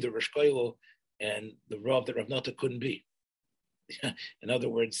the Rosh Kollel and the Rav that Rav Nota couldn't be. In other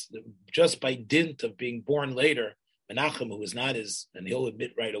words, just by dint of being born later, Menachem, who is not his, and he'll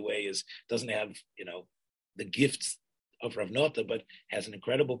admit right away, doesn't have the gifts of Rav Nota, but has an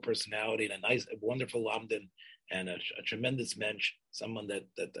incredible personality and a wonderful lamdan and a tremendous mensch, someone that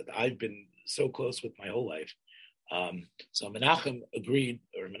I've been so close with my whole life. So Menachem agreed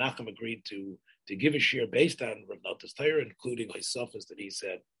to give a shir based on Rav Nota's Torah, including Hosafos that he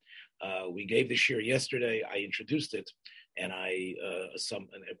said. We gave the shir yesterday. I introduced it, and I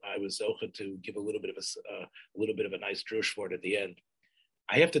was zocha to give a little bit of a nice drush for it at the end.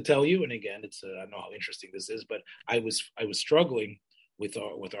 I have to tell you, and again, I don't know how interesting this is, but I was struggling with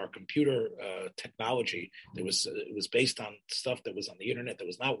our computer technology. It was based on stuff that was on the internet that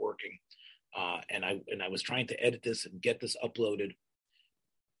was not working, and I was trying to edit this and get this uploaded.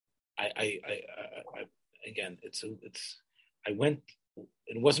 I went.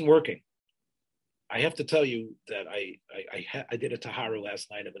 It wasn't working. I have to tell you that I did a tahara last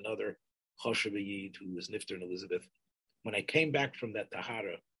night of another choshev yid who was nifter in Elizabeth. When I came back from that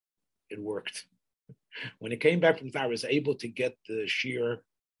tahara, it worked. When it came back from tahara, I was able to get the shir.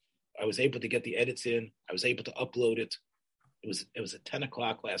 I was able to get the edits in. I was able to upload it. It was at 10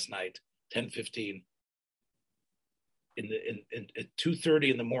 o'clock last night, 10:15. At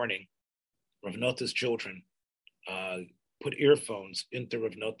 2:30 in the morning, Rav Nota's children put earphones into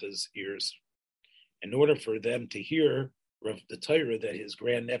Rav Nota's ears in order for them to hear the Torah that his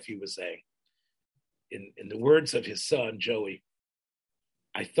grandnephew was saying. In the words of his son, Joey,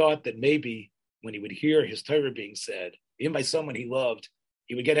 I thought that maybe when he would hear his Torah being said, even by someone he loved,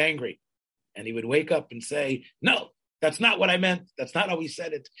 he would get angry. And he would wake up and say, no, that's not what I meant. That's not how he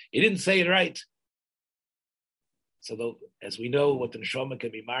said it. He didn't say it right. So as we know what the neshama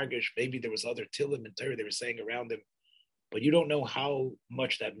can be margish, maybe there was other tilim and Torah they were saying around him. But you don't know how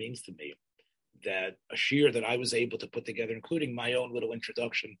much that means to me, that a shir that I was able to put together, including my own little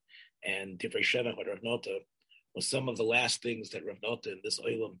introduction and Divrei Shevach by Rav Nota, was some of the last things that Rav Nota in this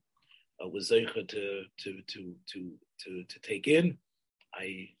olam was zeicha to take in.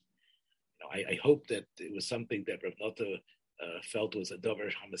 I hope that it was something that Rav Nota felt was a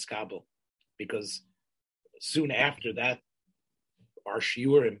davar hamiskabel, because soon after that, our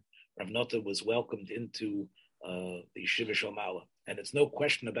shiurim, Rav Nota was welcomed into the Yeshiva Shel Mala. And it's no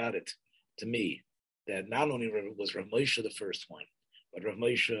question about it to me that not only was Rav Moshe the first one, but Rav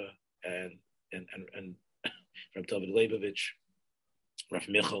Moshe and Rav David Leibovich, Rav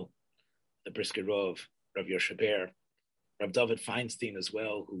Michal, the Brisker Rav Yoshe Ber, Rav David Feinstein as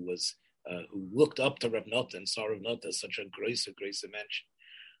well, who looked up to Rav Nota and saw Rav Nota as such a grace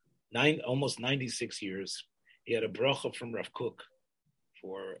mensch. Almost 96 years. He had a bracha from Rav Kook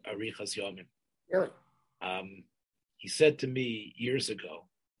for Arichas Yomim. Really? He said to me years ago,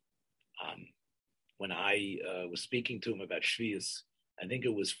 when I was speaking to him about Shvius, I think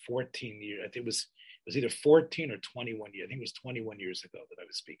it was 14 years. I think it was either 14 or 21 years. I think it was 21 years ago that I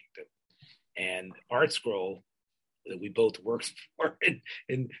was speaking to him. And Art Scroll, that we both worked for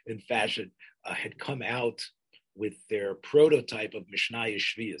in fashion, had come out with their prototype of Mishnah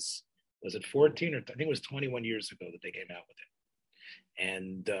Shvius. Was it 14 or I think it was 21 years ago that they came out with it.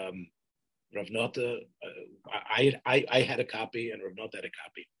 And Rav Nota, I had a copy, and Rav Nota had a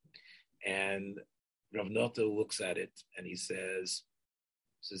copy. And Rav Nota looks at it, and he says,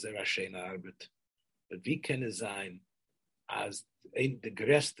 but wie kann es sein, als der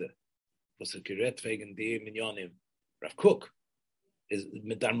Größte, was gerät wegen der Millionen, Rav Kook, is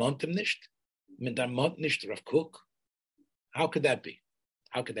mit Darmontem nicht? Mit Darmont nicht Rav Kook? How could that be?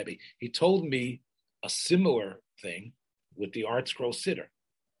 How could that be? He told me a similar thing with the Art Scroll Siddur.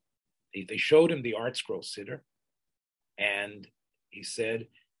 They showed him the Art Scroll Siddur, and he said,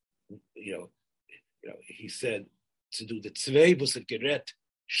 he said to do the Tzvei was a Gerät,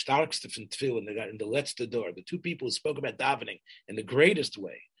 starkste von Tefillin in the letzte door. The two people who spoke about davening in the greatest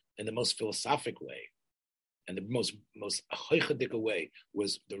way, in the most philosophic way, and the most hoichadika way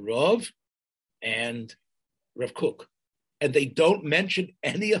was the Rav and Rav Kook. And they don't mention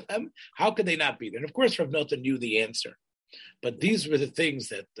any of them. How could they not be there? And of course, Rav Nota knew the answer, but these were the things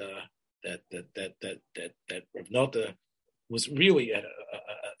that Rav Nota was really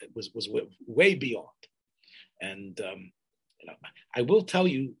was way beyond. And I will tell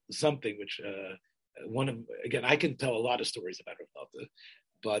you something, which again, I can tell a lot of stories about Rav Nota,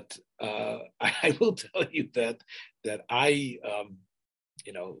 but I will tell you that I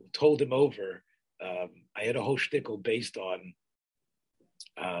told him over. I had a whole shtickle based on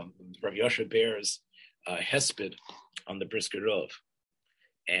Rav Yosha Bear's hesped on the Brisker Rov,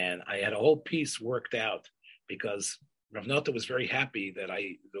 and I had a whole piece worked out because Rav Nota was very happy that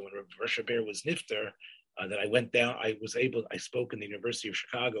when Rav Yosha Bear was nifter, that I went down. I spoke in the University of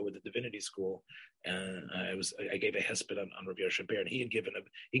Chicago with the Divinity School, and I gave a hesped on Rav Yosha Bear, and he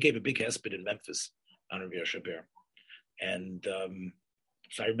gave a big hesped in Memphis on Rav Yosha Bear, and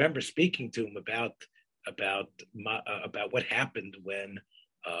so I remember speaking to him about what happened when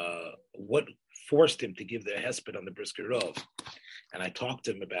what forced him to give the hesped on the Brisker Rov, and I talked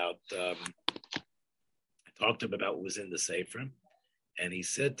to him about what was in the Sefer, and he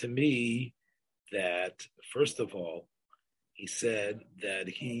said to me that first of all, he said that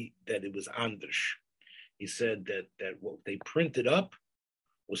it was Anders. He said that what they printed up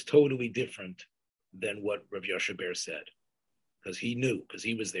was totally different than what Rav Yosha Bear said. Because he knew, because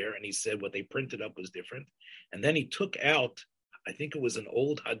he was there, and he said what they printed up was different. And then he took out, I think it was an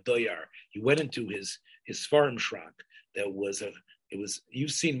old Hadoyar. He went into his Sfarim Shrank.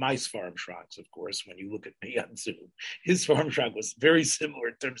 You've seen my Sfarim Shranks, of course, when you look at me on Zoom. His Sfarim Shrank was very similar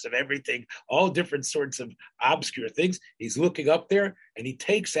in terms of everything, all different sorts of obscure things. He's looking up there, and he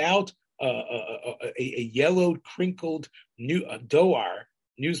takes out a yellowed, crinkled Doar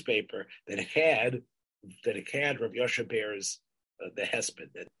newspaper that had Rav Yosha Bear's the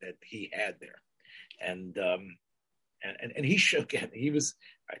hesped that he had there, and he showed and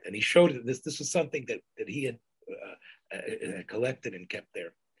he showed it. This was something that he had collected and kept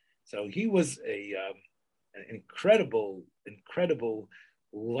there. So he was an incredible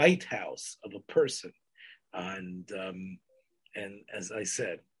lighthouse of a person, and as I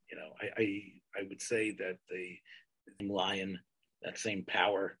said, I would say that the lion, that same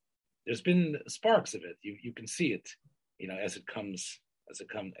power. There's been sparks of it. You can see it, as it comes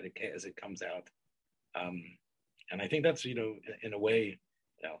out. And I think that's in a way,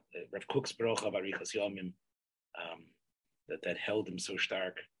 Rav Kook's Baruch of Arichas Yomim, that held him so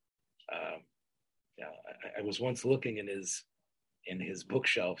stark. I was once looking in his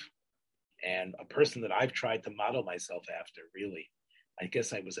bookshelf, and a person that I've tried to model myself after. Really, I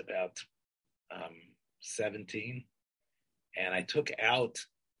guess I was about 17, and I took out.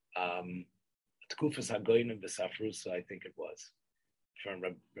 Tkufas Hagoyim B'Safrusa, I think it was, from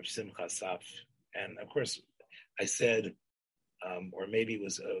Rav Simcha Saf. And of course, I said, or maybe it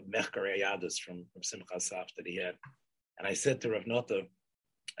was Mechkar Ayadis from Rav Simcha Saf that he had. And I said to Rav Nota,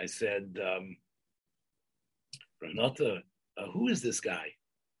 Rav Nota, who is this guy?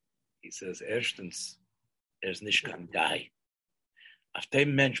 He says, Erstens, nicht kein guy. Auf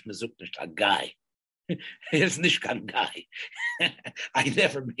dem Mensch, man sucht nicht a guy. It's nicht kein guy. I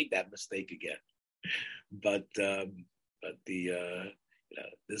never made that mistake again. But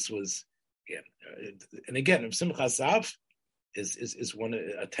this was and again, Simcha Saf is one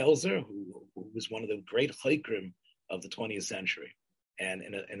a Telzer who was one of the great chokrim of the 20th century, and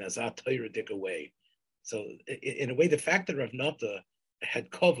in a Zatoyridik way. So in a way, the fact that Rav Nota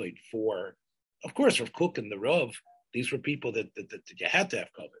had covered for, of course, Rav Kook and the Rav, these were people that you had to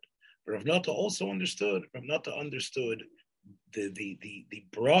have covered. But Rav Nota also understood. Rav Nota understood the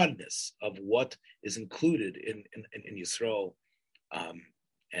broadness of what is included in Yisrael,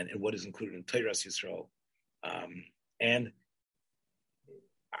 and what is included in Teiras Yisrael. And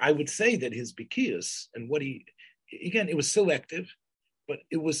I would say that his Bikiyas and what it was selective,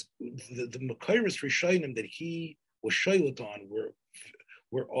 it was the Makairis Rishonim that he was shaylut on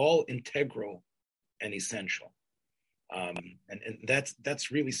were all integral and essential. And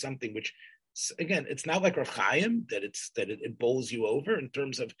that's really something which, again, it's not like Rav Chaim that it bowls you over in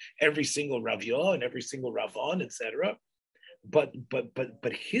terms of every single Rav Yah and every single Ravan, etc. But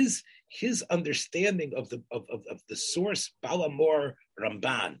his understanding of the source Balamor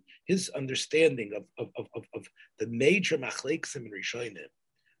Ramban, his understanding of the major machleksim and rishonim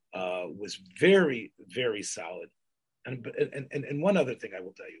was very, very solid. And one other thing I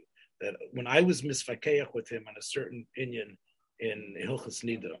will tell you, that when I was misfakeach with him on a certain inyan in Hilchas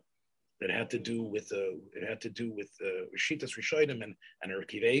Nida that had to do with Rishitas Rishonim and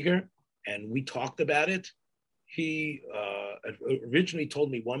Rav Eger, and we talked about it. He originally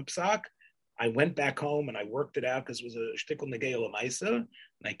told me one psak. I went back home and I worked it out because it was a shtickle negei l'maisa.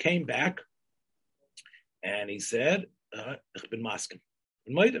 And I came back, and he said, "Ich bin masken."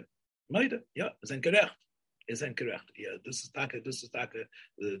 Meide, yeah, is incorrect. Yeah, this is taka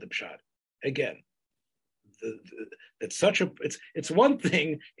the pshat. Again, it's such a it's one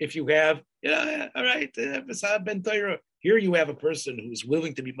thing if you have all right ben Torah. Here you have a person who's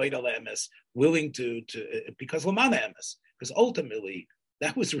willing to be made al emes, willing to because laman emes, because ultimately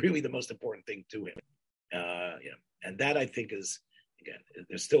that was really the most important thing to him. And that I think is, again,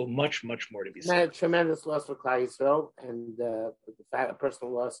 there's still much more to be said. A tremendous loss for Klal Yisrael, and a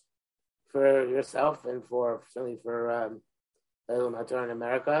personal loss for yourself, and certainly for Eilam Hatorah in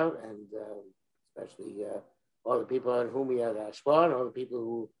America, and especially all the people on whom we had Ashpa, and all the people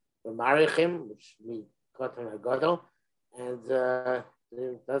who were Marichim, which we got on a Gadol, and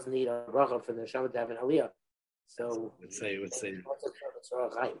it doesn't need a bracha for the Neshama to have an Aliyah. So I would say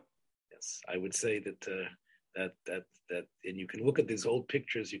yes, I would say that and you can look at these old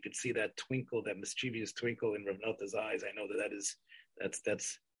pictures, you could see that twinkle, that mischievous twinkle in Rav Nota's eyes. I know that is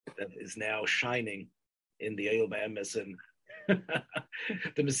now shining in the Eyal Ba'emes, and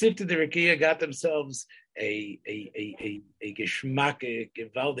the Mesivta Derakia got themselves a geschmack,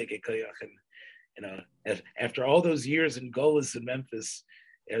 gewaldige koyach, and after all those years in Golis in Memphis,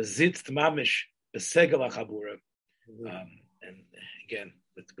 sitzt mamish besegel achabura, and again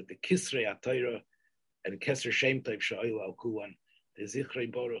with the Kisrei Atayra and Keser Shem Tov Sha'il Al Kulan, the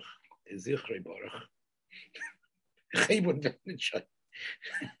Zichrei Baruch.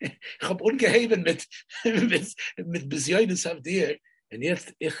 Ich habe ungeheben mit Besjoines auf dir, und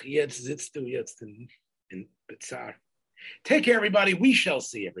jetzt sitzt du jetzt in Bezar. Take care, everybody. We shall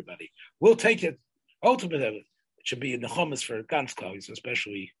see, everybody. We'll take it. Ultimately, it should be in the Chumash for ganz Klal,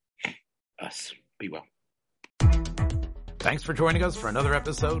 especially us. Be well. Thanks for joining us for another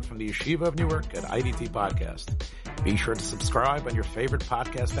episode from the Yeshiva of Newark at IDT Podcast. Be sure to subscribe on your favorite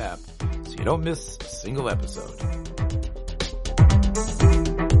podcast app so you don't miss a single episode.